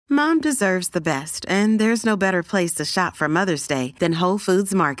Mom deserves the best, and there's no better place to shop for Mother's Day than Whole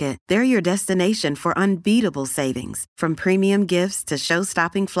Foods Market. They're your destination for unbeatable savings, from premium gifts to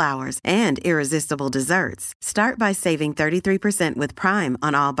show-stopping flowers and irresistible desserts. Start by saving 33% with Prime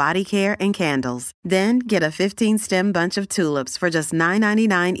on all body care and candles. Then get a 15-stem bunch of tulips for just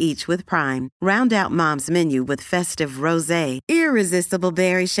 $9.99 each with Prime. Round out Mom's menu with festive rosé, irresistible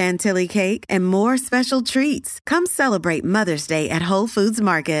berry chantilly cake, and more special treats. Come celebrate Mother's Day at Whole Foods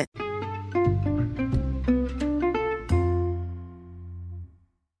Market.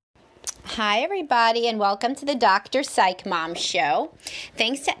 Hi, everybody, and welcome to the Dr. Psych Mom Show.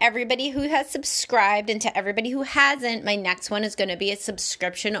 Thanks to everybody who has subscribed, and to everybody who hasn't, my next one is going to be a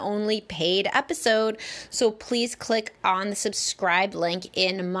subscription-only paid episode, so please click on the subscribe link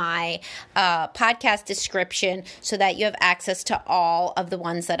in my podcast description so that you have access to all of the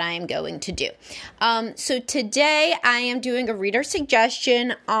ones that I am going to do. So today I am doing a reader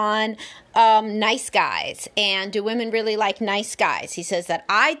suggestion on nice guys, and do women really like nice guys? He says that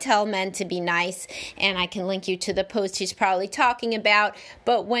I tell men to be nice, and I can link you to the post he's probably talking about,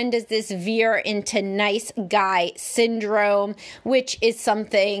 but when does this veer into nice guy syndrome, which is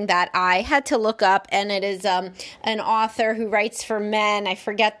something that I had to look up, and it is an author who writes for men, I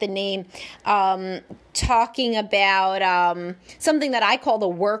forget the name, talking about something that I call the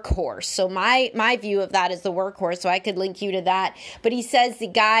workhorse. So my view of that is the workhorse, so I could link you to that. But he says the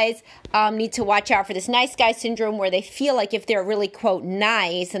guys need to watch out for this nice guy syndrome, where they feel like if they're really, quote,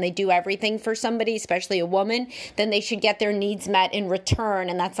 nice and they do everything for somebody, especially a woman, then they should get their needs met in return,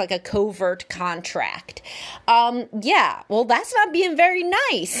 and that's like a covert contract. Yeah, well, that's not being very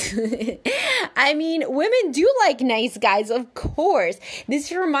nice. I mean, women do like nice guys, of course.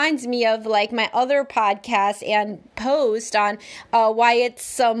 This reminds me of like my other podcast and post on why it's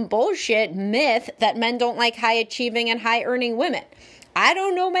some bullshit myth that men don't like high achieving and high earning women. I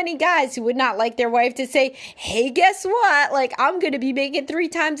don't know many guys who would not like their wife to say, hey, guess what? Like, I'm going to be making 3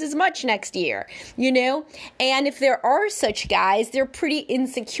 times as much next year, you know? And if there are such guys, they're pretty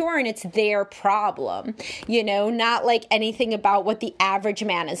insecure and it's their problem, you know, not like anything about what the average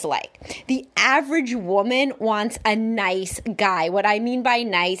man is like. The average woman wants a nice guy. What I mean by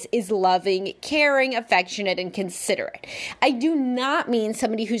nice is loving, caring, affectionate, and considerate. I do not mean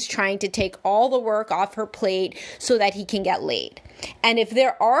somebody who's trying to take all the work off her plate so that he can get laid. And if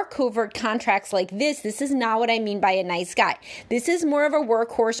there are covert contracts like this is not what I mean by a nice guy. This is more of a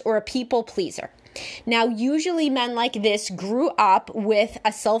workhorse or a people pleaser. Now, usually men like this grew up with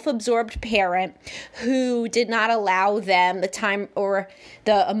a self-absorbed parent who did not allow them the time or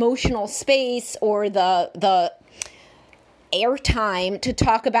the emotional space or the airtime to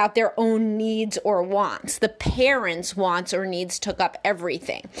talk about their own needs or wants. The parents' wants or needs took up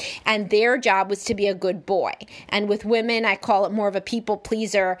everything, and their job was to be a good boy. And with women, I call it more of a people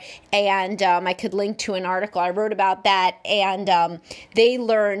pleaser, and I could link to an article I wrote about that, and they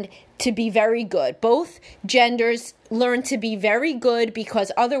learned to be very good. Both genders learn to be very good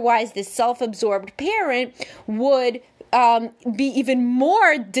because otherwise this self-absorbed parent would be even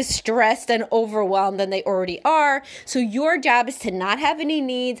more distressed and overwhelmed than they already are. So your job is to not have any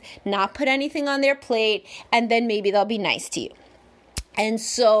needs, not put anything on their plate, and then maybe they'll be nice to you. And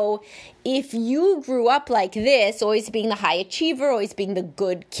so if you grew up like this, always being the high achiever, always being the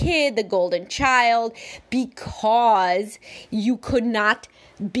good kid, the golden child, because you could not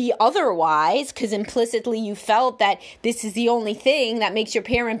be otherwise, because implicitly you felt that this is the only thing that makes your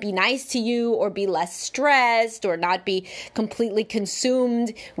parent be nice to you or be less stressed or not be completely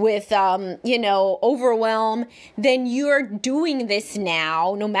consumed with, overwhelm, then you're doing this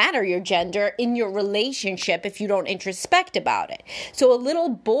now, no matter your gender, in your relationship if you don't introspect about it. So a little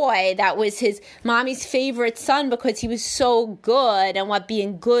boy that was his mommy's favorite son because he was so good, and what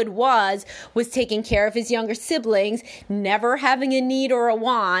being good was taking care of his younger siblings, never having a need or a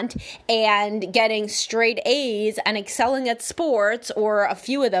want, and getting straight A's and excelling at sports, or a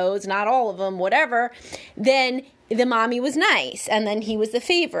few of those, not all of them, whatever, then the mommy was nice, and then he was the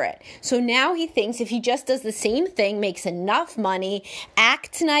favorite. So now he thinks if he just does the same thing, makes enough money,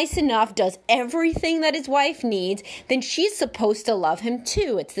 acts nice enough, does everything that his wife needs, then she's supposed to love him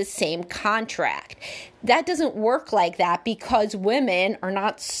too. It's the same contract. That doesn't work like that, because women are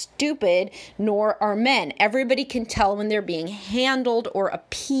not stupid, nor are men. Everybody can tell when they're being handled or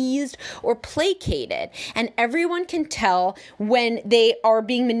appeased or placated. And everyone can tell when they are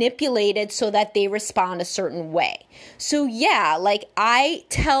being manipulated so that they respond a certain way. So yeah, like I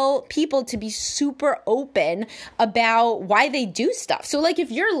tell people to be super open about why they do stuff. So like if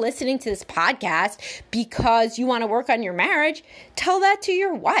you're listening to this podcast because you want to work on your marriage, tell that to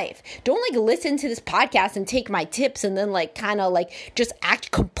your wife. Don't like listen to this podcast jackass and take my tips and then like kind of like just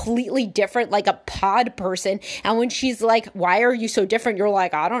act completely different like a pod person. And when she's like, why are you so different? You're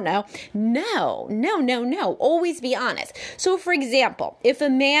like, I don't know. No. Always be honest. So for example, if a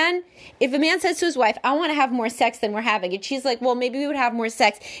man says to his wife, I want to have more sex than we're having, and she's like, well, maybe we would have more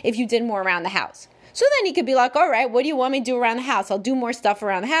sex if you did more around the house. So then he could be like, all right, what do you want me to do around the house? I'll do more stuff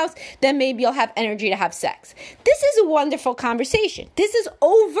around the house. Then maybe you'll have energy to have sex. This is a wonderful conversation. This is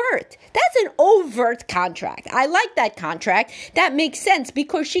overt. That's an overt contract. I like that contract. That makes sense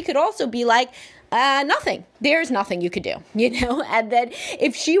because she could also be like, nothing. There's nothing you could do, And then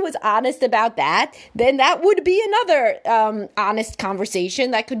if she was honest about that, then that would be another honest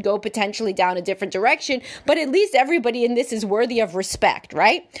conversation that could go potentially down a different direction. But at least everybody in this is worthy of respect,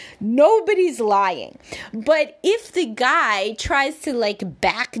 right? Nobody's lying. But if the guy tries to like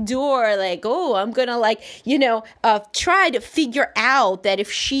backdoor, like, oh, I'm going to try to figure out that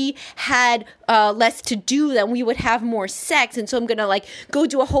if she had less to do, then we would have more sex. And so I'm going to like go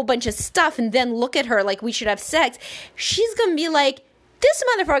do a whole bunch of stuff and then look at her like we should have sex. She's going to be like, this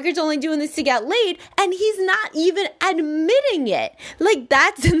motherfucker's only doing this to get laid, and he's not even admitting it. Like,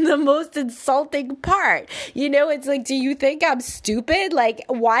 that's the most insulting part. It's like, do you think I'm stupid? Like,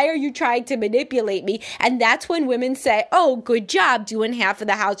 why are you trying to manipulate me? And that's when women say, oh, good job doing half of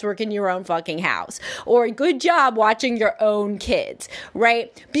the housework in your own fucking house. Or good job watching your own kids,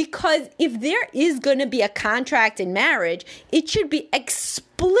 right? Because if there is going to be a contract in marriage, it should be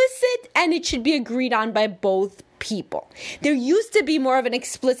explicit and it should be agreed on by both people. There used to be more of an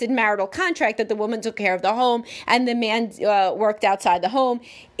explicit marital contract that the woman took care of the home and the man worked outside the home.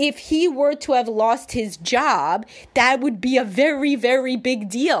 If he were to have lost his job, that would be a very, very big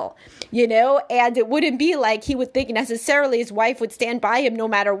deal, and it wouldn't be like he would think necessarily his wife would stand by him no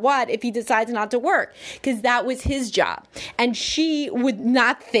matter what if he decides not to work, because that was his job. And she would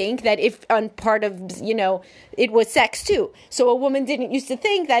not think that if on part of, it was sex too. So a woman didn't used to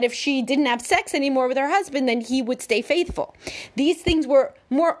think that if she didn't have sex anymore with her husband, then he would stay faithful. These things were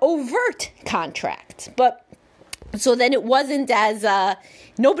more overt contracts, but so then it wasn't as,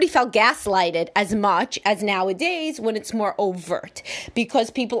 nobody felt gaslighted as much as nowadays when it's more overt, because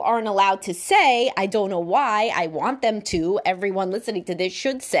people aren't allowed to say, I don't know why, I want them to. Everyone listening to this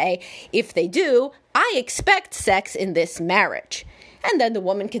should say, if they do, I expect sex in this marriage. And then the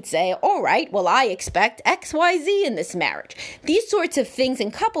woman could say, all right, well, I expect X, Y, Z in this marriage. These sorts of things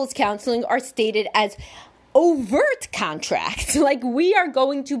in couples counseling are stated as overt contracts. Like, we are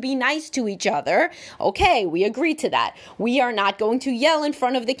going to be nice to each other. Okay, we agree to that. We are not going to yell in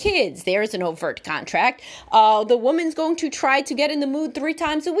front of the kids. There's an overt contract. The woman's going to try to get in the mood 3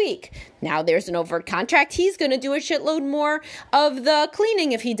 times a week. Now there's an overt contract. He's going to do a shitload more of the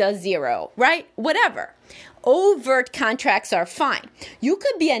cleaning if he does 0, right? Whatever. Overt contracts are fine. You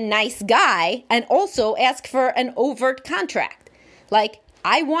could be a nice guy and also ask for an overt contract. Like,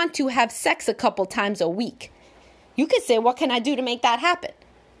 I want to have sex a couple times a week. You could say, what can I do to make that happen?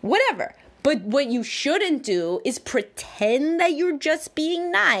 Whatever. But what you shouldn't do is pretend that you're just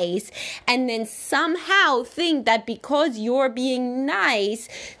being nice and then somehow think that because you're being nice,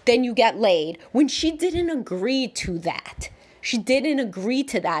 then you get laid, when she didn't agree to that. She didn't agree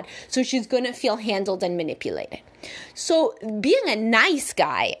to that, so she's going to feel handled and manipulated. So being a nice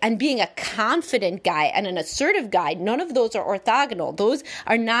guy and being a confident guy and an assertive guy, none of those are orthogonal. Those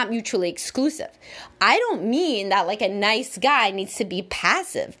are not mutually exclusive. I don't mean that like a nice guy needs to be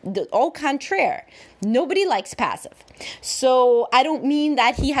passive. Au contraire. Nobody likes passive. So I don't mean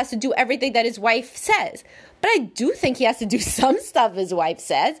that he has to do everything that his wife says. But I do think he has to do some stuff his wife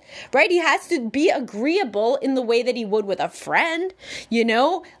says, right? He has to be agreeable in the way that he would with a friend,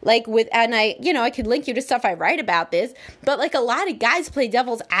 like and I could link you to stuff I write about this, but like a lot of guys play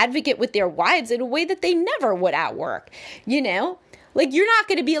devil's advocate with their wives in a way that they never would at work, Like, you're not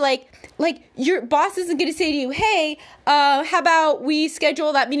going to be like your boss isn't going to say to you, hey, how about we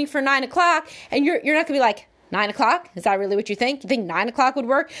schedule that meeting for 9 o'clock? And you're not going to be like, 9 o'clock? Is that really what you think? You think 9 o'clock would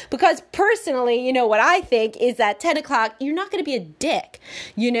work? Because personally, what I think is that 10 o'clock, you're not going to be a dick,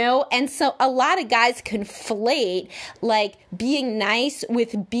 And so a lot of guys conflate like being nice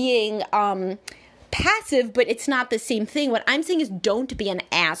with being, passive, but it's not the same thing. What I'm saying is don't be an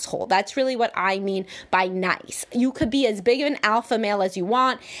asshole. That's really what I mean by nice. You could be as big of an alpha male as you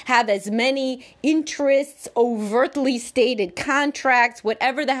want, have as many interests, overtly stated contracts,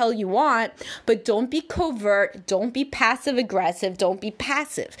 whatever the hell you want, but don't be covert, don't be passive aggressive, don't be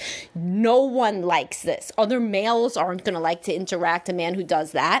passive. No one likes this. Other males aren't going to like to interact a man who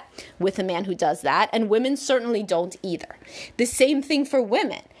does that with a man who does that, and women certainly don't either. The same thing for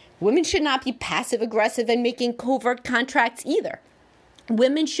women. Women should not be passive-aggressive and making covert contracts either,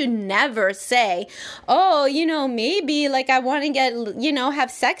 Women should never say, oh, maybe like I want to get,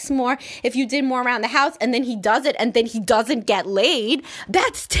 have sex more if you did more around the house, and then he does it and then he doesn't get laid.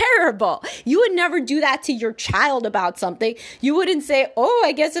 That's terrible. You would never do that to your child about something. You wouldn't say, oh,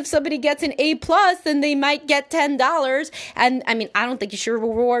 I guess if somebody gets an A+, then they might get $10. And I mean, I don't think you should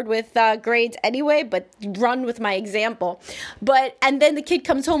reward with grades anyway, but run with my example. And then the kid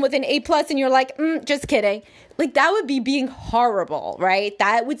comes home with an A+, and you're like, just kidding. Like, that would be being horrible, right?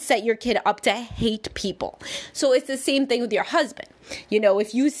 That would set your kid up to hate people. So it's the same thing with your husband.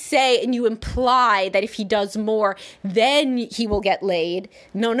 If you say and you imply that if he does more, then he will get laid.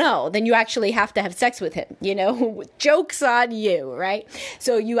 No, then you actually have to have sex with him, Joke's on you, right?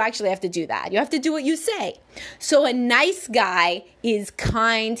 So you actually have to do that. You have to do what you say. So a nice guy is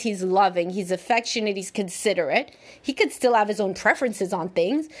kind, he's loving, he's affectionate, he's considerate. He could still have his own preferences on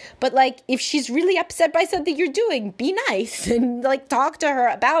things, but like if she's really upset by something you're doing, be nice and like talk to her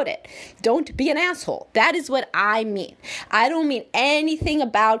about it. Don't be an asshole. That is what I mean. I don't mean anything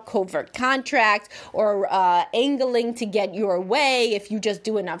about covert contracts or angling to get your way. If you just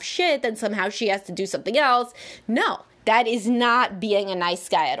do enough shit, then somehow she has to do something else. No. That is not being a nice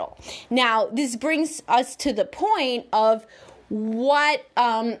guy at all. Now, this brings us to the point of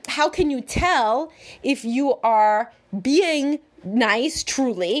how can you tell if you are being nice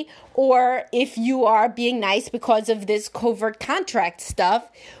truly, or if you are being nice because of this covert contract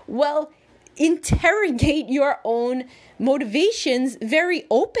stuff? Well, interrogate your own motivations very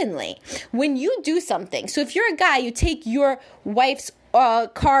openly. When you do something, so if you're a guy, you take your wife's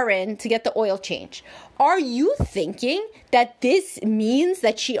car in to get the oil change. Are you thinking that this means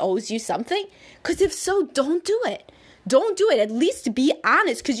that she owes you something? Because if so, don't do it. Don't do it. At least be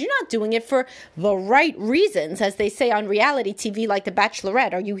honest, because you're not doing it for the right reasons, as they say on reality TV like The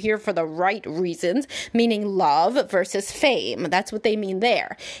Bachelorette. Are you here for the right reasons, meaning love versus fame? That's what they mean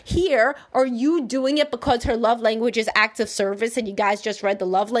there. Here, are you doing it because her love language is acts of service and you guys just read the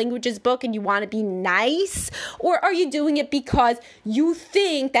love languages book and you want to be nice? Or are you doing it because you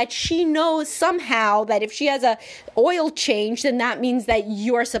think that she knows somehow that if she has a oil change, then that means that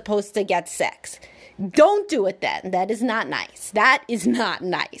you're supposed to get sex? Don't do it then. That is not nice. That is not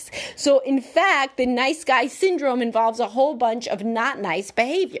nice. So in fact, the nice guy syndrome involves a whole bunch of not nice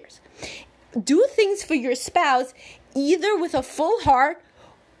behaviors. Do things for your spouse either with a full heart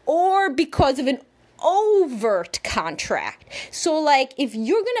or because of an overt contract. So like if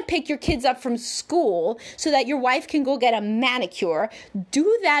you're going to pick your kids up from school so that your wife can go get a manicure,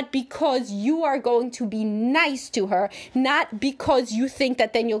 do that because you are going to be nice to her, not because you think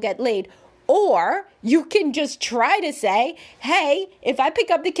that then you'll get laid. Or you can just try to say, hey, if I pick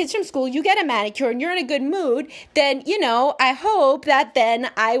up the kids from school, you get a manicure and you're in a good mood, then, I hope that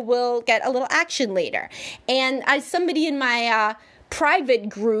then I will get a little action later. And as somebody in my private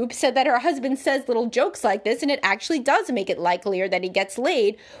group said that her husband says little jokes like this, and it actually does make it likelier that he gets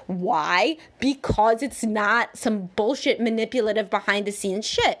laid. Why? Because it's not some bullshit manipulative behind the scenes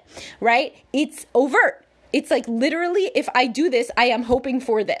shit, right? It's overt. It's like literally, if I do this, I am hoping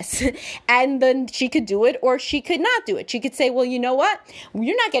for this. And then she could do it or she could not do it. She could say, well, you know what?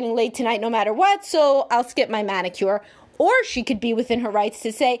 You're not getting laid tonight no matter what, so I'll skip my manicure. Or she could be within her rights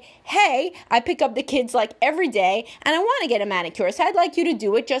to say, hey, I pick up the kids like every day and I want to get a manicure, so I'd like you to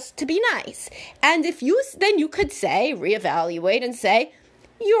do it just to be nice. And then you could say, reevaluate and say,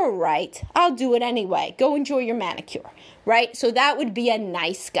 you're right, I'll do it anyway. Go enjoy your manicure, right? So that would be a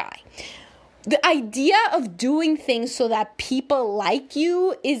nice guy. The idea of doing things so that people like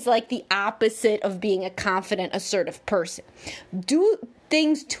you is like the opposite of being a confident, assertive person. Do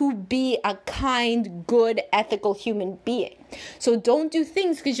things to be a kind, good, ethical human being. So don't do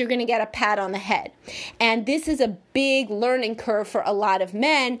things because you're going to get a pat on the head. And this is a big learning curve for a lot of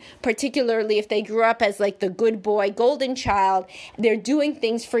men, particularly if they grew up as like the good boy, golden child. They're doing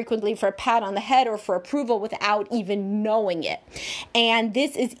things frequently for a pat on the head or for approval without even knowing it. And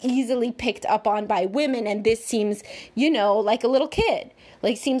this is easily picked up on by women. And this seems, like a little kid.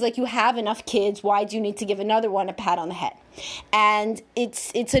 Like, seems like you have enough kids. Why do you need to give another one a pat on the head? And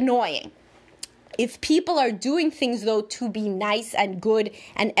it's annoying. If people are doing things, though, to be nice and good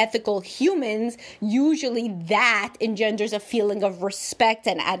and ethical humans, usually that engenders a feeling of respect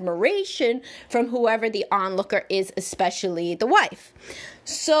and admiration from whoever the onlooker is, especially the wife.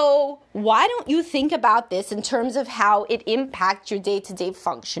 So why don't you think about this in terms of how it impacts your day-to-day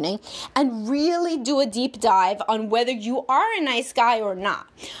functioning and really do a deep dive on whether you are a nice guy or not?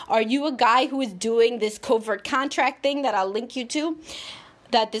 Are you a guy who is doing this covert contract thing that I'll link you to,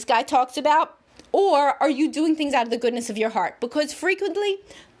 that this guy talks about? Or are you doing things out of the goodness of your heart? Because frequently,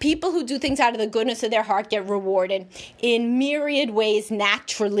 people who do things out of the goodness of their heart get rewarded in myriad ways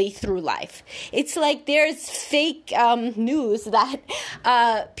naturally through life. It's like there's fake news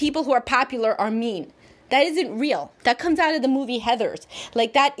that people who are popular are mean. That isn't real. That comes out of the movie Heathers.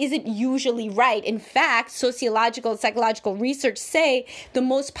 Like, that isn't usually right. In fact, sociological and psychological research say the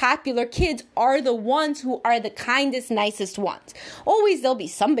most popular kids are the ones who are the kindest, nicest ones. Always there'll be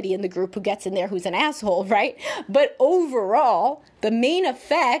somebody in the group who gets in there who's an asshole, right? But overall, the main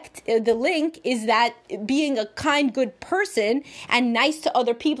effect, the link, is that being a kind, good person and nice to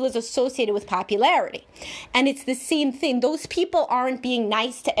other people is associated with popularity. And it's the same thing. Those people aren't being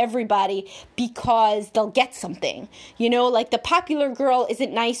nice to everybody because they'll get something. You know, like the popular girl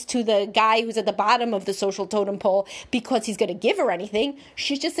isn't nice to the guy who's at the bottom of the social totem pole because he's going to give her anything.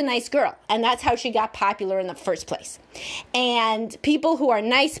 She's just a nice girl. And that's how she got popular in the first place. And people who are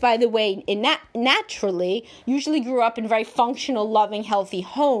nice, by the way, naturally, usually grew up in very functional, loving, healthy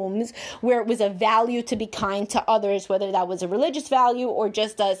homes where it was a value to be kind to others, whether that was a religious value or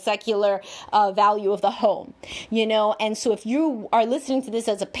just a secular value of the home. You know, and so if you are listening to this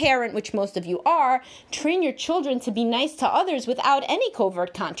as a parent, which most of you are, train your children to be nice to others without any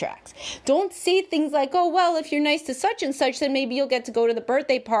covert contracts. Don't say things like, oh, well, if you're nice to such and such, then maybe you'll get to go to the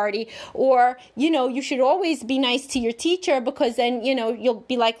birthday party. Or, you know, you should always be nice to your teacher because then, you know, you'll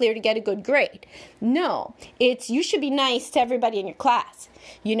be likelier to get a good grade. No, it's you should be nice to everybody in your class.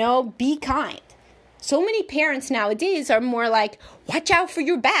 You know, be kind. So many parents nowadays are more like, watch out for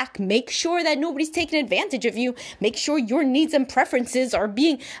your back. Make sure that nobody's taking advantage of you. Make sure your needs and preferences are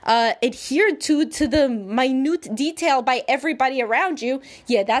being adhered to the minute detail by everybody around you.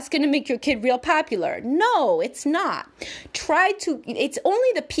 Yeah, that's going to make your kid real popular. No, it's not. It's only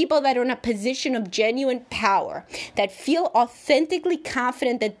the people that are in a position of genuine power, that feel authentically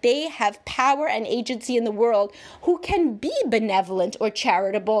confident that they have power and agency in the world, who can be benevolent or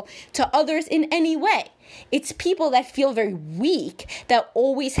charitable to others in any way. It's people that feel very weak that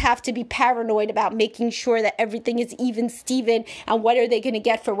always have to be paranoid about making sure that everything is even Steven and what are they going to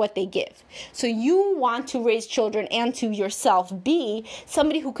get for what they give. So you want to raise children and to yourself be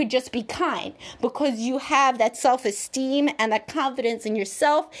somebody who could just be kind because you have that self-esteem and that confidence in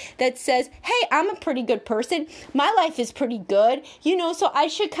yourself that says, hey, I'm a pretty good person. My life is pretty good, you know, so I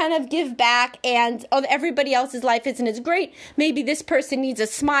should kind of give back, and everybody else's life isn't as great. Maybe this person needs a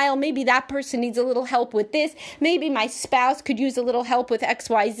smile. Maybe that person needs a little help with this. Maybe my spouse could use a little help with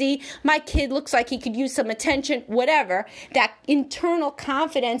XYZ. My kid looks like he could use some attention, whatever. That internal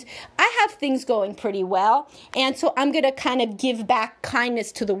confidence, I have things going pretty well, and so I'm going to kind of give back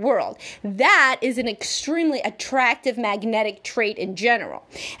kindness to the world. That is an extremely attractive magnetic trait in general.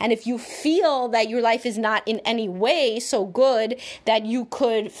 And if you feel that your life is not in any way so good that you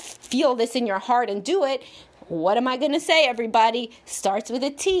could feel this in your heart and do it, what am I going to say, everybody? Starts with a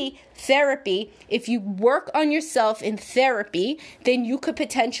T, therapy. If you work on yourself in therapy, then you could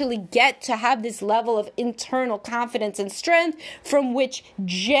potentially get to have this level of internal confidence and strength from which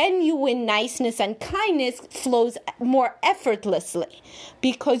genuine niceness and kindness flows more effortlessly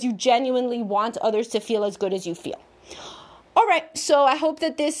because you genuinely want others to feel as good as you feel. All right, so I hope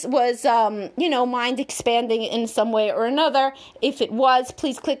that this was, mind expanding in some way or another. If it was,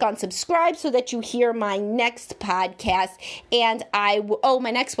 please click on subscribe so that you hear my next podcast. And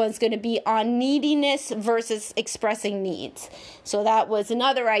my next one's going to be on neediness versus expressing needs. So that was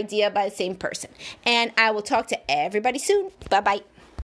another idea by the same person. And I will talk to everybody soon. Bye-bye.